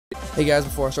Hey guys,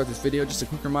 before I start this video, just a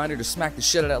quick reminder to smack the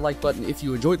shit out of that like button if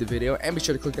you enjoyed the video, and be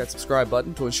sure to click that subscribe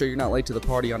button to ensure you're not late to the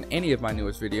party on any of my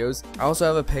newest videos. I also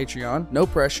have a Patreon, no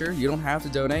pressure, you don't have to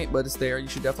donate, but it's there, you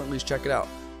should definitely at least check it out.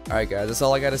 Alright guys, that's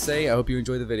all I gotta say, I hope you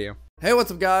enjoy the video. Hey, what's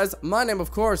up guys? My name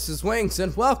of course is Wings,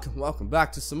 and welcome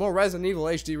back to some more Resident Evil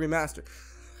HD Remaster.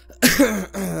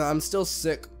 I'm still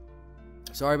sick,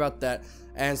 sorry about that,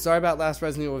 and sorry about last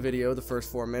Resident Evil video. The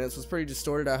first 4 minutes was pretty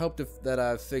distorted. I hope that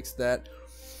I've fixed that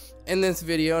in this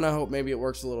video, and I hope maybe it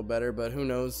works a little better, but who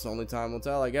knows, only time will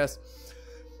tell, I guess.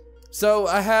 So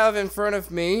I have in front of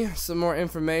me some more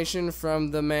information from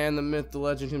the man, the myth, the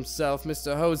legend himself,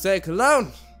 Mr. Jose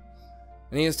Colon,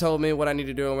 and he has told me what I need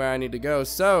to do and where I need to go.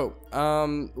 So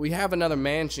we have another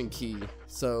mansion key,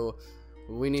 so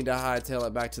we need to hightail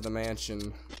it back to the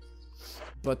mansion.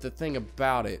 But the thing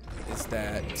about it is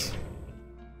that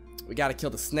we gotta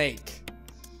kill the snake,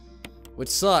 which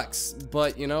sucks,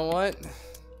 but you know what?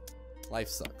 Life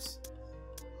sucks.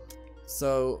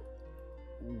 So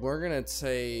we're gonna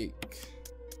take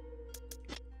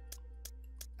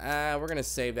we're gonna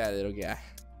save that little guy.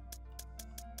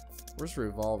 Where's the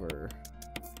revolver?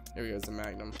 Here we go, it's the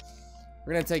Magnum.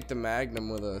 We're gonna take the Magnum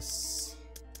with us.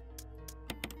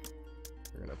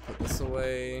 We're gonna put this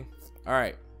away.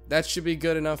 Alright, that should be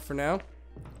good enough for now.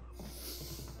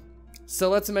 So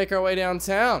let's make our way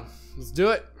downtown. Let's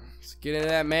do it. Let's get into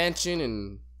that mansion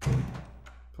and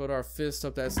put our fist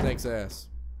up that snake's ass.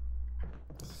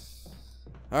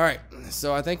 Alright,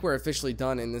 so I think we're officially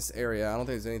done in this area. I don't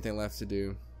think there's anything left to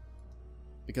do,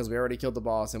 because we already killed the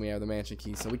boss and we have the mansion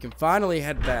key. So we can finally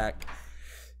head back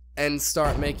and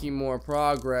start making more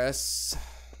progress.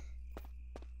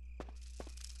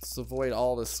 Let's avoid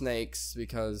all the snakes,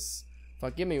 because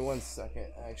give me 1 second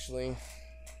actually.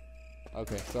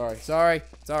 Okay, sorry.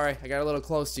 I got a little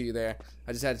close to you there.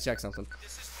 I just had to check something.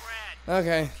 This is Brad.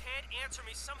 Okay. Can't answer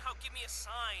me. Somehow give me a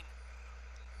sign.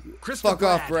 Fuck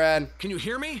off, Brad. Can you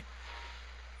hear me?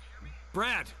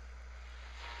 Brad.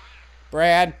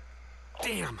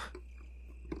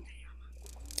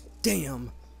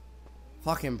 Damn.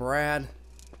 Fucking Brad.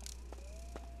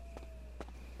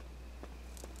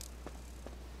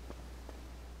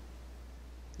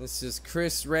 This is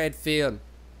Chris Redfield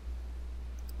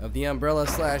of the Umbrella /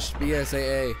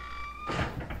 BSAA.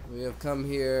 We have come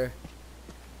here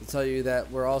to tell you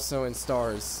that we're also in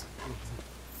stars.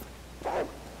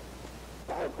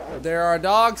 There are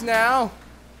dogs now.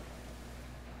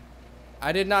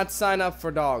 I did not sign up for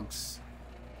dogs.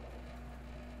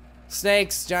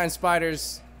 Snakes, giant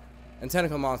spiders, and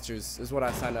tentacle monsters is what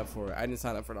I signed up for. I didn't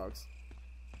sign up for dogs.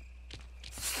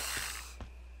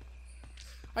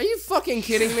 Are you fucking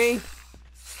kidding me?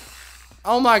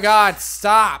 Oh my god,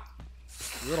 stop.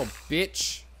 You little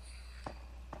bitch.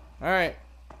 Alright.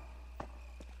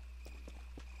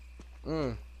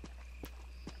 So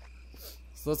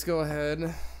let's go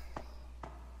ahead.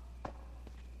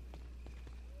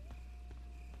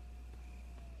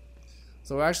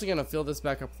 So we're actually gonna fill this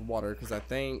back up with water, because I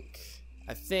think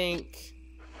okay.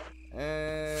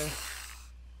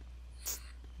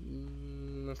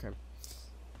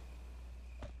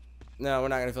 No, we're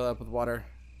not gonna fill it up with water.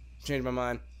 Changed my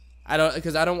mind. I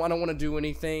don't want to do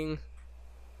anything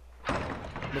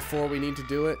before we need to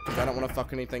do it, because I don't want to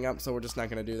fuck anything up. So we're just not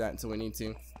gonna do that until we need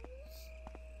to.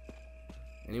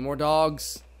 Any more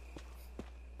dogs?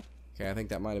 Okay, I think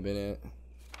that might have been it.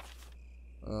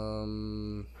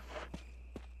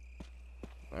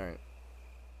 Alright.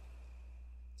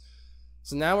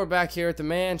 So now we're back here at the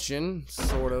mansion,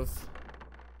 sort of.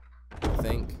 I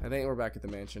think we're back at the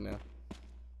mansion now.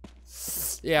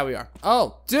 Yeah, we are.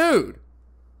 Oh, dude!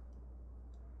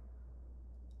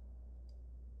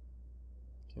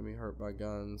 Can be hurt by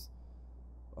guns.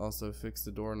 Also, fix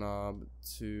the doorknob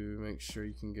to make sure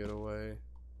you can get away.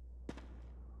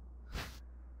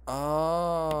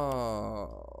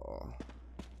 Oh.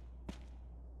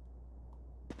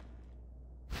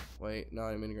 Wait, no,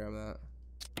 I didn't mean to grab that.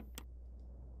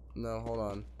 No, hold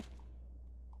on.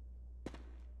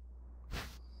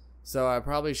 So I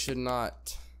probably should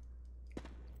not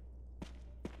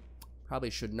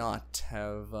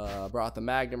have brought the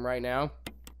Magnum right now.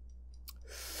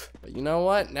 But you know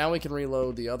what? Now we can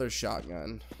reload the other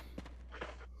shotgun.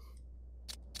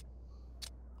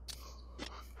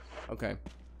 Okay.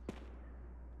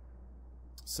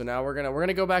 So now we're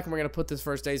gonna go back and we're gonna put this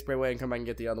first aid spray away and come back and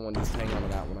get the other one. Just hang on to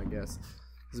that one, I guess,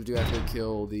 because we do have to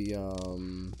kill the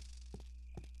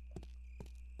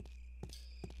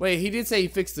Wait, he did say he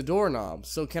fixed the doorknob.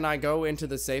 So can I go into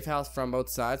the safe house from both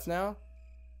sides now?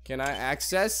 Can I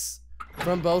access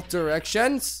from both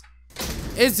directions?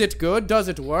 Is it good? Does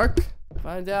it work?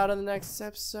 Find out in the next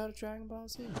episode of Dragon Ball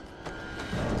Z.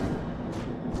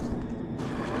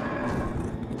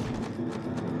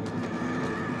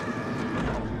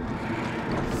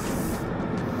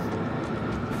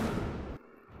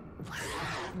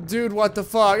 Dude, what the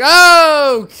fuck?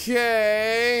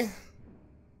 Okay.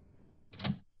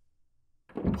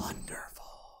 Wonderful.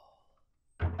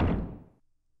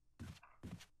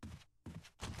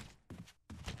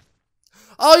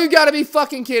 Oh, you gotta be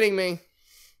fucking kidding me.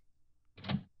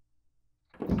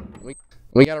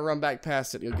 We gotta run back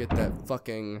past it. You'll get that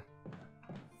fucking...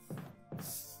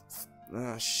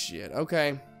 Oh, shit.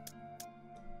 Okay.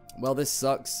 Well, this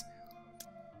sucks.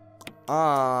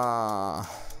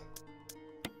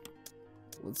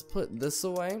 Let's put this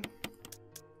away.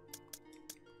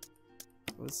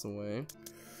 This away.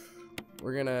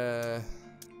 We're gonna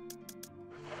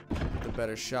get the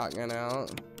better shotgun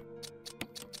out.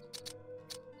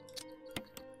 I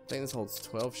think this holds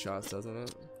 12 shots, doesn't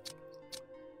it?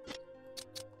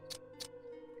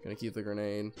 Gonna keep the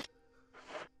grenade.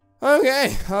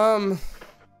 Okay, should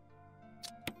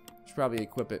probably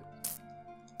equip it.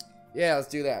 Yeah, let's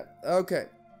do that. Okay.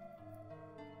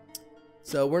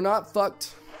 So we're not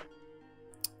fucked.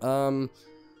 We're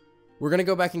gonna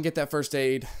go back and get that first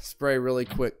aid spray really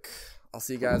quick. I'll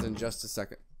see you guys in just a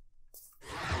second.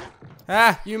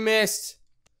 Ah, you missed.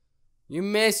 You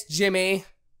missed, Jimmy.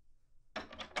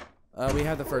 We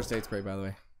have the first aid spray, by the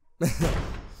way.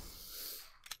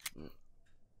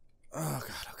 Oh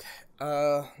god, okay.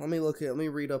 Let me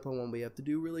read up on what we have to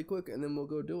do really quick, and then we'll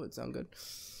go do it. Sound good?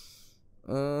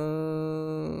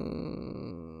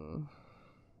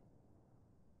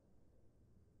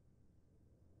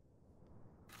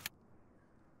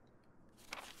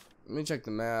 Let me check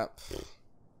the map.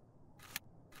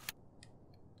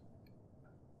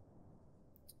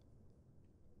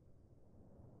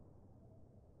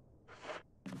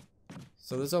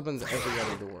 So this opens every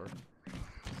other door.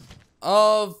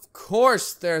 Of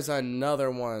course there's another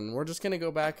one. We're just gonna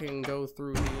go back and go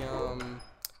through the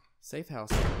safe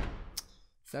house.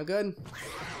 Sound good?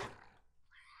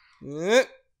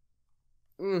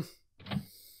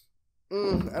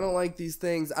 I don't like these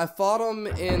things. I fought them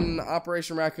in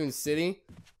Operation Raccoon City.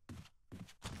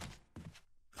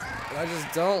 But I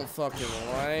just don't fucking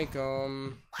like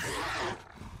them.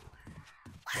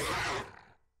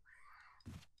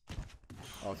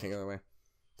 Oh, I can't go that way.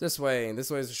 This way. This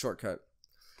way is a shortcut.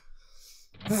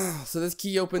 So this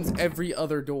key opens every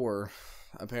other door,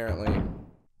 apparently.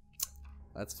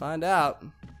 Let's find out.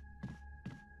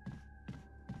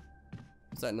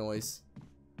 What's that noise?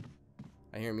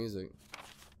 I hear music.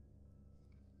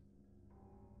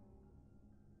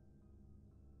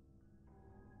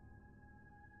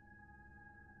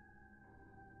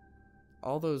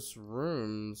 All those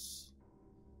rooms.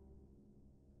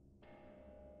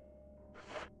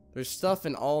 There's stuff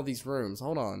in all these rooms.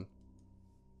 Hold on.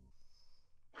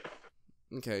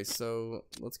 Okay, so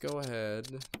let's go ahead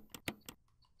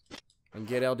and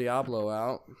get El Diablo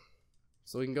out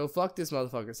so we can go fuck this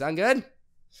motherfucker. Sound good?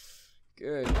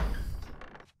 Good.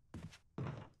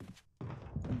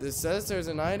 This says there's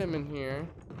an item in here.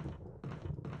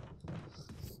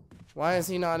 Why is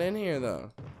he not in here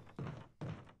though?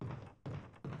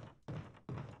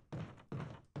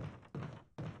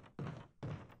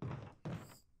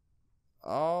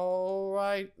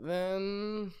 Alright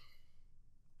then.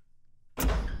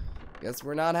 Guess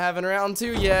we're not having round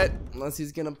 2 yet, unless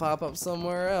he's gonna pop up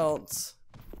somewhere else.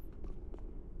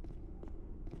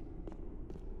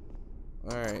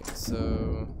 Alright,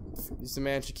 so use the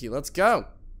mansion key. Let's go.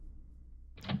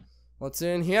 What's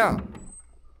in here?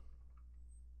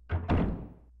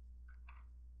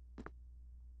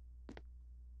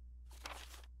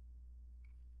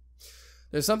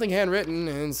 There's something handwritten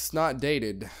and it's not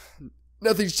dated.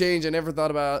 Nothing's changed. I never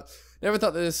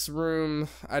thought this room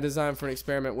I designed for an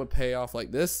experiment would pay off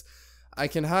like this. I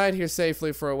can hide here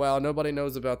safely for a while. Nobody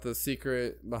knows about the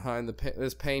secret behind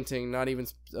this painting. Not even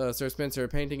Sir Spencer. A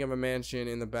painting of a mansion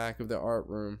in the back of the art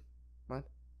room. What?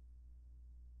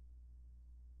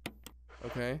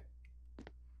 Okay.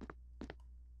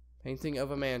 Painting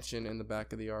of a mansion in the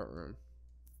back of the art room.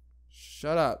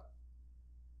 Shut up.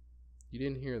 You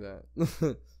didn't hear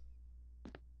that.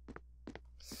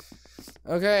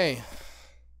 Okay.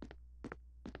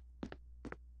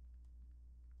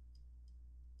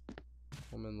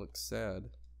 Woman looks sad.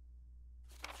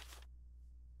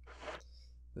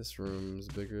 This room's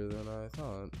bigger than I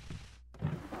thought.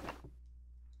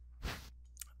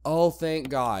 Oh, thank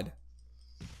God.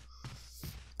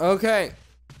 Okay.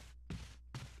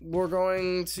 We're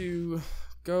going to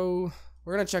go.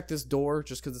 We're going to check this door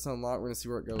just because it's unlocked. We're going to see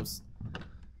where it goes.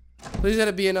 Please let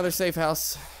it be another safe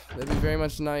house. That'd be very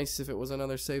much nice if it was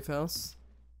another safe house.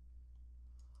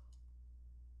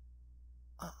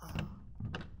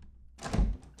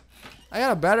 I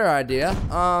got a better idea.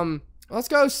 Let's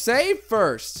go save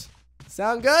first.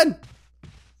 Sound good?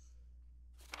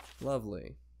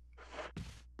 Lovely.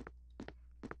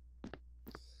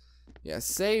 Yeah,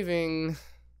 saving.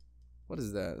 What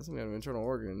is that? It's some kind of internal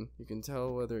organ. You can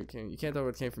tell whether it came. You can't tell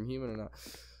whether it came from human or not.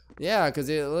 Yeah, because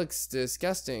it looks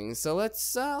disgusting. So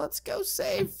let's go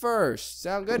save first.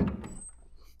 Sound good?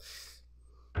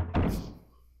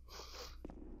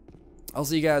 I'll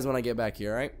see you guys when I get back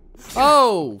here, alright?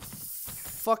 Oh!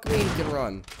 Fuck me, can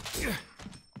run.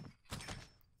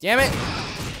 Damn it!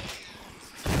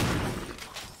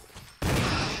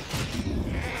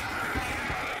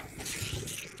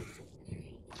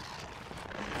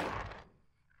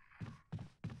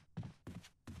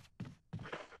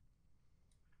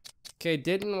 Okay,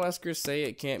 didn't Wesker say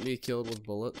it can't be killed with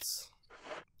bullets?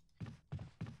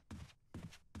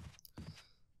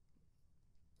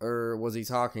 Or was he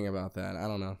talking about that? I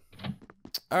don't know.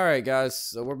 Alright guys,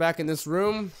 so we're back in this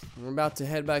room. We're about to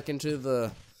head back into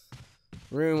the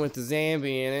room with the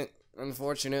zombie in it,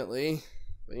 unfortunately.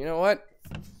 But you know what?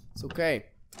 It's okay.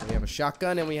 We have a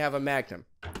shotgun and we have a magnum.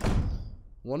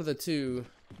 One of the two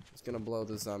is gonna blow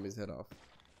the zombie's head off.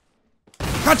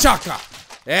 Kachaka!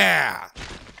 Yeah!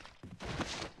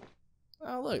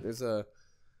 Oh look, there's a...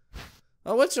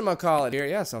 Oh, whatchamacallit here?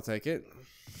 Yes, I'll take it.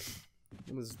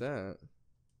 What is that?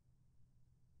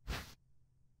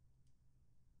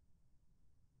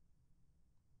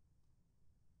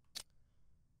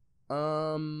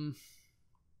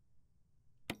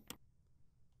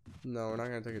 No, we're not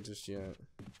gonna take it just yet.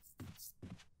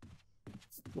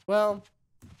 Well,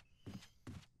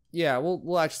 yeah,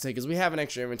 we'll actually take it because we have an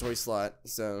extra inventory slot,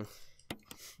 so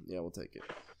yeah, we'll take it.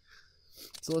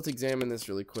 So let's examine this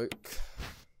really quick.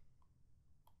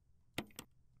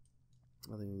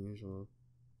 Nothing unusual.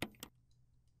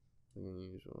 Nothing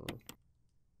unusual.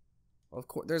 Of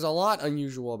course, there's a lot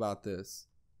unusual about this.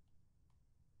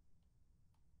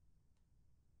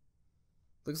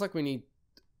 Looks like we need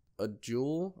a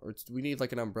jewel, or we need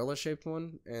like an umbrella shaped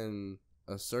one and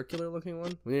a circular looking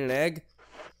one. We need an egg.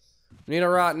 We need a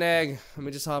rotten egg. Let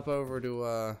me just hop over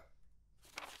to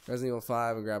Resident Evil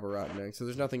 5 and grab a rotten egg. So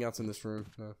there's nothing else in this room.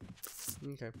 No.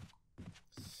 Okay.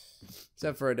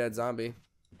 Except for a dead zombie.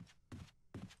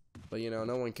 But you know,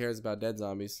 no one cares about dead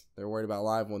zombies. They're worried about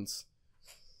live ones.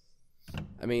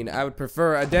 I mean, I would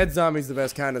prefer a dead zombie's the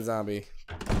best kind of zombie.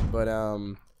 But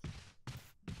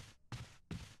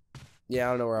yeah,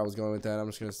 I don't know where I was going with that. I'm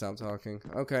just gonna stop talking.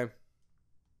 Okay.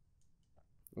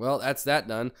 Well, that's that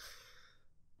done.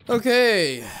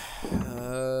 Okay.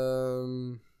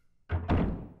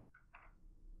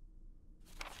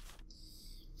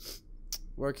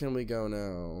 Where can we go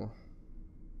now?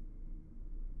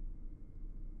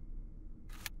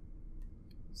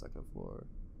 Second floor.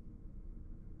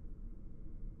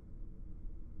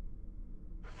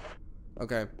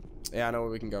 Okay. Yeah, I know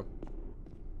where we can go.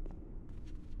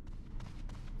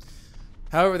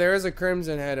 However, there is a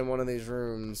crimson head in one of these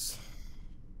rooms.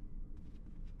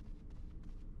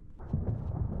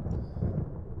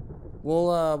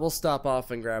 We'll stop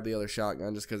off and grab the other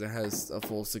shotgun just because it has a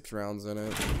full 6 rounds in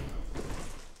it.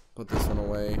 Put this one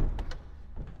away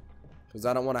because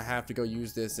I don't want to have to go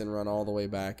use this and run all the way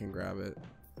back and grab it.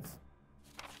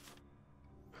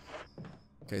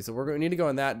 Okay, so we need to go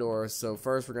in that door. So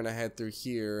first we're gonna head through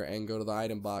here and go to the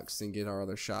item box and get our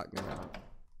other shotgun out.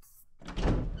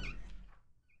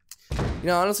 You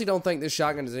know, I honestly don't think this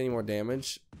shotgun does any more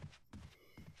damage.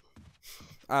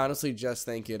 I honestly just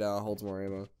think it holds more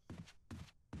ammo.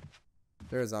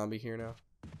 There's a zombie here now.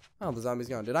 Oh, the zombie's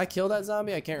gone. Did I kill that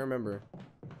zombie? I can't remember.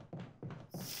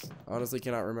 Honestly,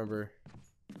 cannot remember.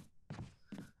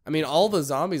 I mean, all the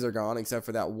zombies are gone except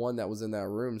for that one that was in that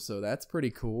room, so that's pretty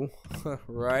cool.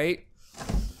 Right?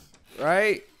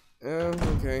 Right?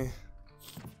 Okay.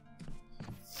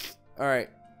 Alright.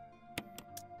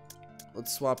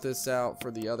 Let's swap this out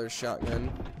for the other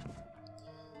shotgun.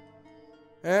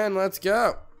 And let's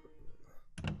go.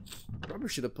 Probably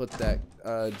should have put that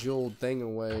jeweled thing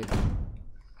away.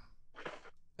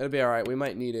 It'll be alright. We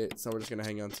might need it, so we're just going to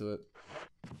hang on to it.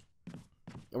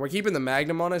 And we're keeping the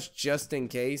magnum on us just in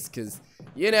case, because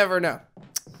you never know.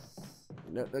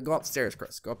 No, go upstairs,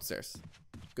 Chris. Go upstairs.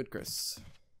 Good, Chris.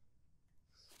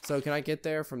 So, can I get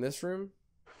there from this room?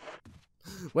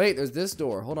 Wait, there's this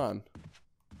door. Hold on.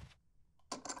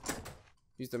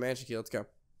 Use the mansion key. Let's go.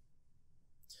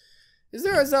 Is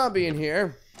there a zombie in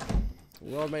here? The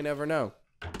world may never know.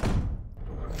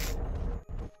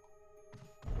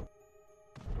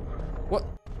 What?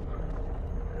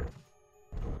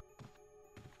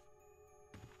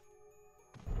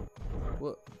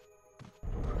 What?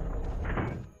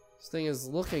 This thing is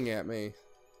looking at me.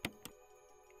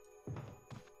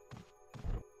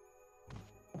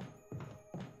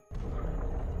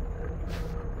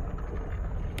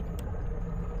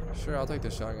 Sure, I'll take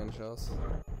the shotgun shells.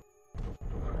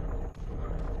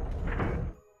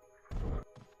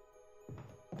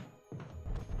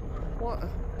 What?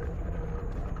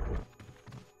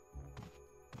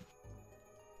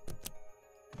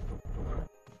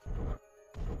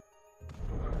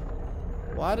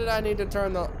 Why did I need to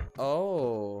turn the...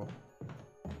 Oh.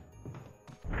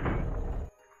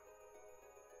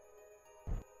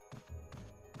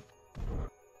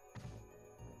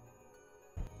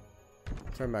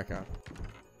 Turn back on.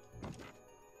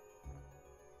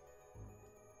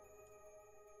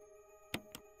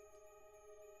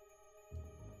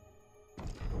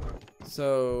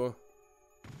 So,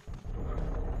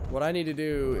 what I need to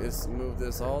do is move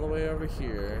this all the way over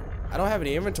here. I don't have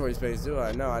any inventory space, do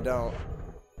I? No, I don't.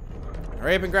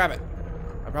 Hurry up and grab it.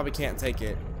 I probably can't take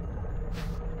it.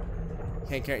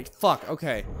 Can't carry. Fuck,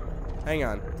 okay. Hang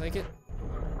on. Take it.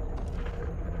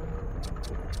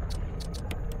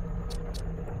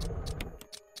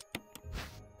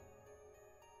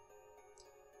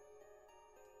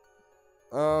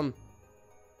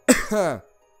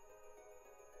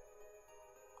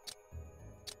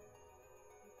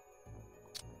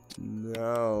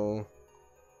 No.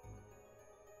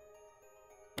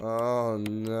 Oh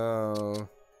no.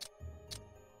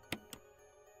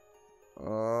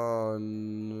 Oh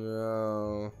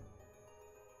no.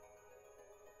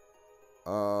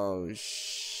 Oh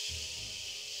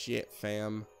shit,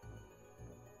 fam.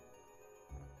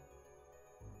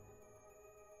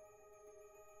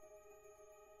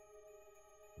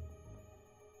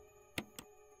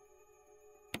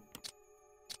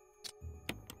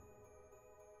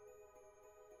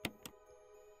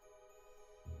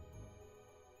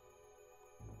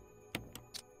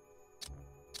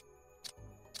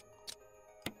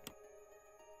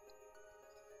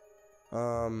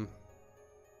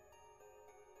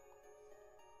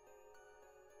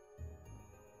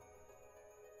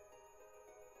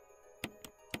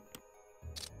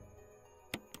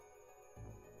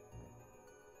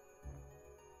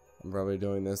 I'm probably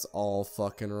doing this all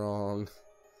fucking wrong.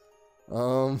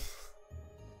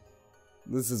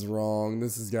 This is wrong.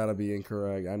 This has got to be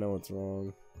incorrect. I know it's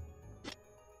wrong.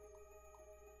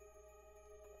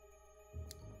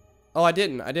 Oh, I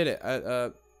didn't. I did it.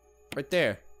 Right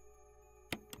there.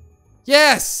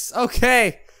 Yes!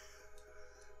 Okay!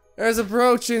 There's a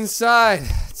brooch inside.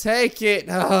 Take it.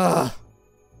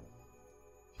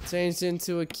 Changed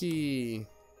into a key.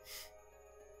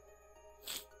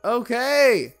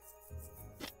 Okay!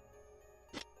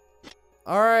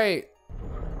 Alright.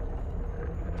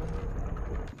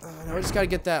 Now we just gotta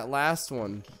get that last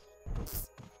one.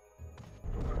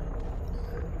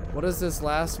 What does this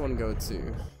last one go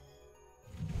to?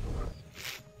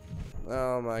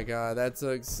 Oh my god, that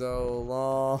took so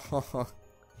long.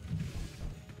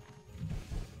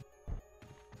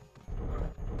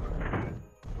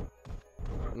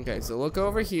 Okay, so look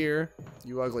over here,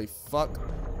 you ugly fuck.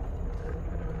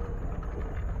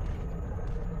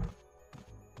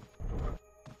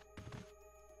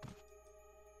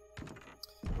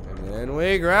 And then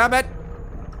we grab it.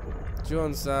 Chew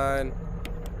inside.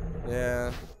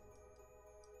 Yeah.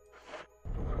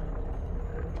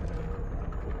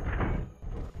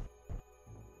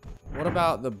 What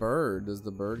about the bird? Does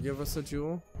the bird give us a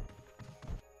jewel?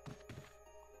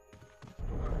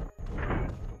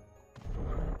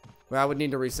 Well, I would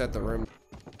need to reset the room.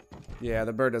 Yeah,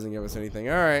 the bird doesn't give us anything.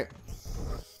 Alright.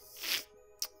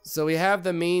 So we have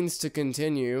the means to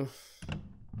continue.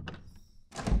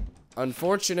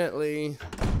 Unfortunately,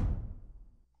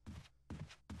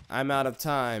 I'm out of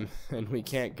time, and we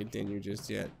can't continue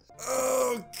just yet.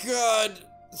 Oh, God.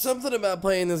 Something about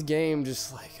playing this game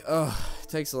just like, it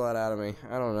takes a lot out of me.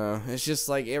 I don't know. It's just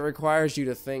like, it requires you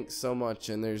to think so much,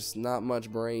 and there's not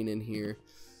much brain in here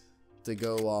to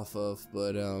go off of,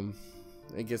 but,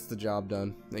 it gets the job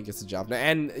done. It gets the job done.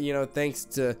 And, you know, thanks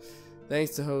to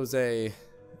Jose,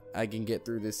 I can get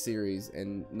through this series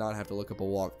and not have to look up a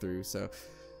walkthrough, so,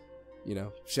 you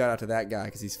know, shout out to that guy,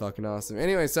 because he's fucking awesome.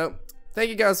 Anyway, so, thank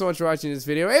you guys so much for watching this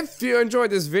video. If you enjoyed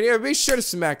this video, be sure to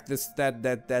smack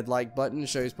that like button to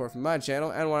show your support from my channel,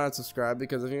 and why not subscribe,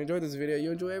 because if you enjoyed this video,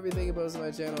 you enjoy everything about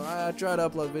my channel. I try to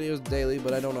upload videos daily,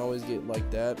 but I don't always get like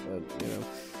that, but, you know,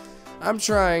 I'm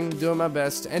trying, doing my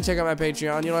best. And check out my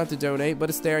Patreon. You don't have to donate, but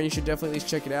it's there, and you should definitely at least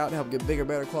check it out and help get bigger,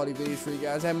 better quality videos for you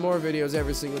guys. I have more videos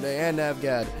every single day, and I've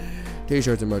got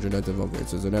t-shirts and merchandise and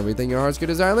voices and everything your hearts could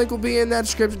desire. Link will be in that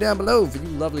description down below for you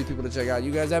lovely people to check out.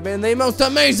 You guys have been the most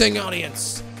amazing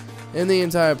audience in the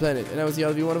entire planet, and I will see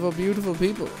all of you wonderful, beautiful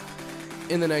people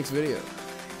in the next video.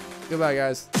 Goodbye,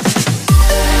 guys.